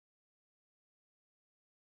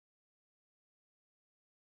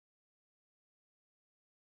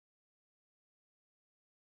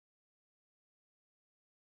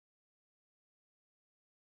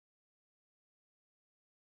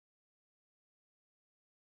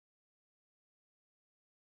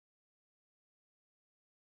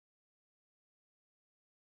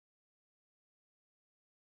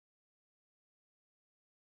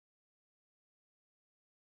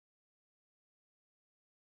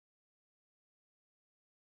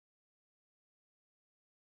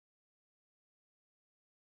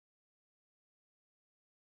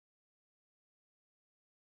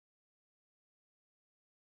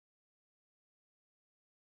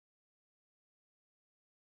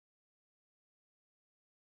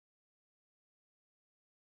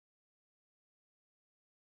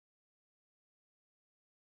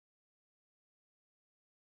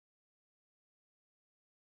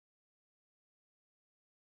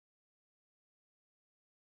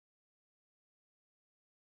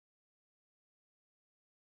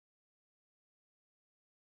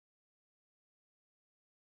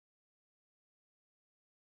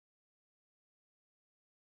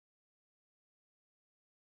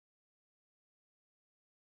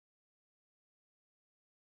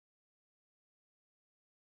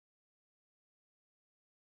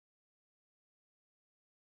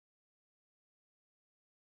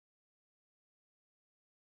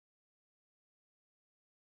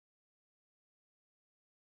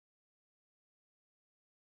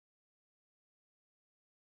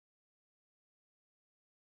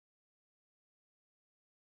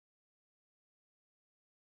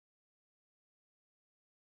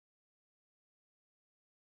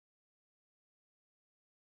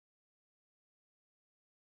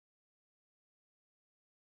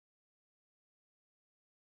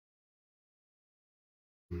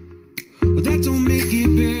but that don't make it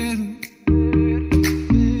better.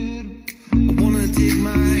 I wanna take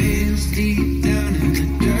my hands deep down in the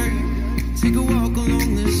dirt, take a walk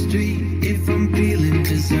along the street if I'm feeling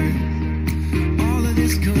dessert. All of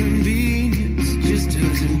this convenience just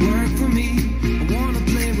doesn't work for me. I wanna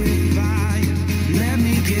play with fire, let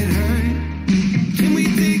me get hurt. Can we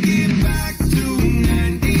take it back to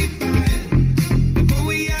 95, before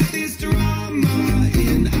we had this drama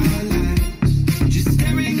in our lives? Just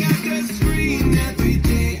staring at the screen every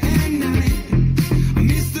day and night. I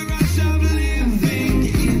miss the rush of living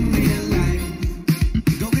in real life.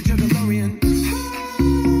 Go get your DeLorean.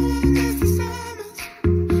 Miss the summers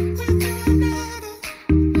with you and never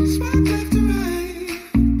swipe left to right.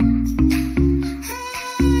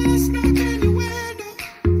 It's knock on your window,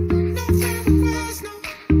 no friend request, no,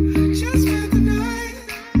 just spend the night.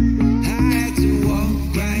 I had to walk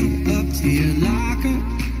right up to your locker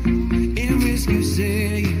and risk you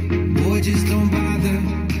saying, boy, just don't bother.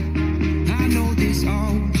 I know this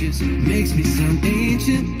all just makes me sound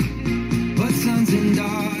ancient, but sons and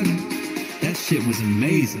daughters, that shit was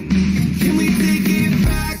amazing. Can we take it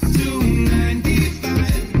back to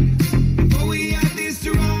 95, before we had this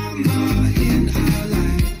drama in our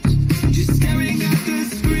lives? Just staring at the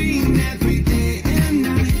screen every day and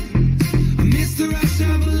night. I miss the rush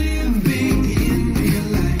of living in real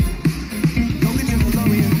life. Go get your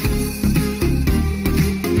DeLorean.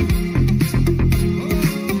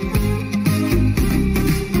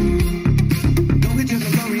 Go get your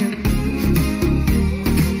DeLorean.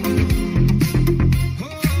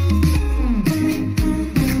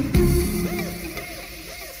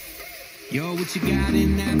 Yo, what you got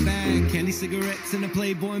in that bag? Candy, cigarettes, and a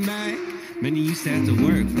Playboy mag? Man, you used to have to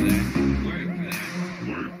work for that.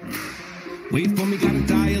 Wait for me, gotta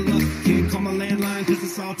dial up. Can't call my landline cause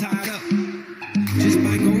it's all tied up. Just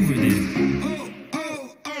bike over there. Oh,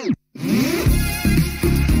 oh, oh.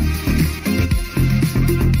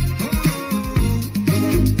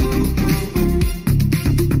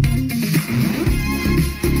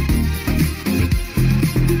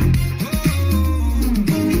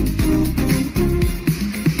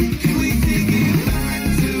 Can we take it back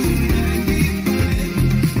to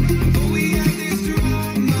 95, before we had this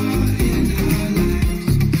drama in our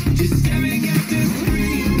lives? Just staring at the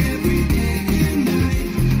screen every day and night.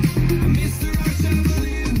 I miss the rush of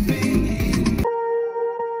living in.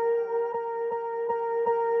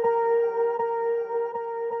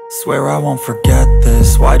 Swear I won't forget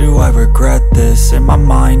this, why do I regret this? In my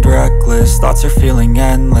mind reckless, thoughts are feeling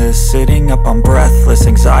endless. Sitting up, I'm breathless,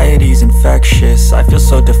 anxiety's infectious. I feel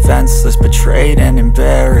so defenseless, betrayed and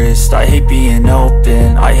embarrassed. I hate being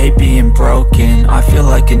open, I hate being broken. I feel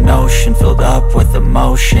like an ocean filled up with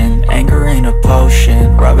emotion. Anger ain't a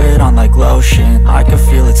potion, rub it on like lotion. I can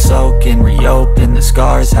feel it soaking, reopen, the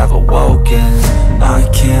scars have awoken. I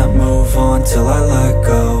can't move on till I let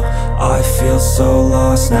go. I feel so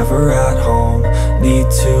lost, never at home. Need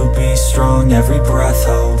to be strong, every breath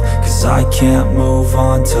hold. Cause I can't move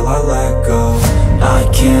on till I let go. I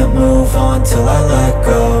can't move on till I let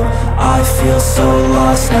go. I feel so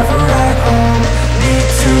lost, never at home. Need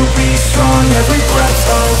to be strong, every breath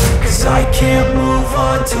hold. Cause I can't move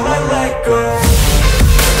on till I let go.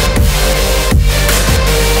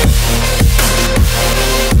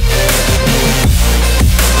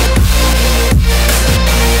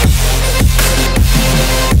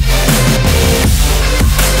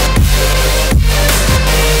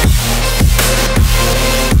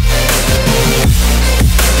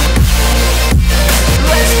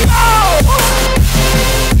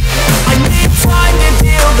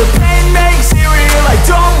 The pain makes it real, I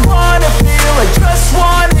don't wanna feel, I just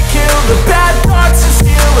wanna kill the bad thoughts and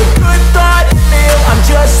steal a good thought and feel. I'm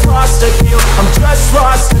just lost, I feel, I'm just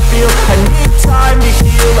lost, I feel. I need time to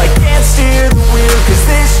heal, I can't steer the wheel, cause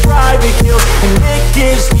this drive it kills, and it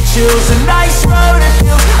gives me chills. A nice road it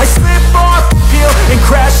feels, I slip off the peel, and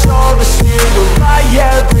crash all the steel. Will I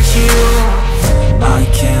ever heal? I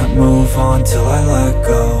can't move on till I let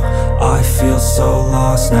go. I feel so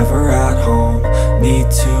lost, never at home.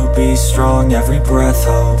 Need to be strong, every breath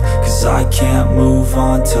hold. Cause I can't move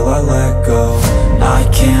on till I let go. I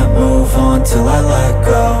can't move on till I let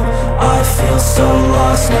go. I feel so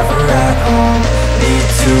lost, never at home. Need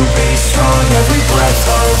to be strong, every breath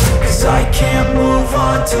hold. Cause I can't move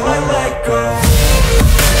on till I let go.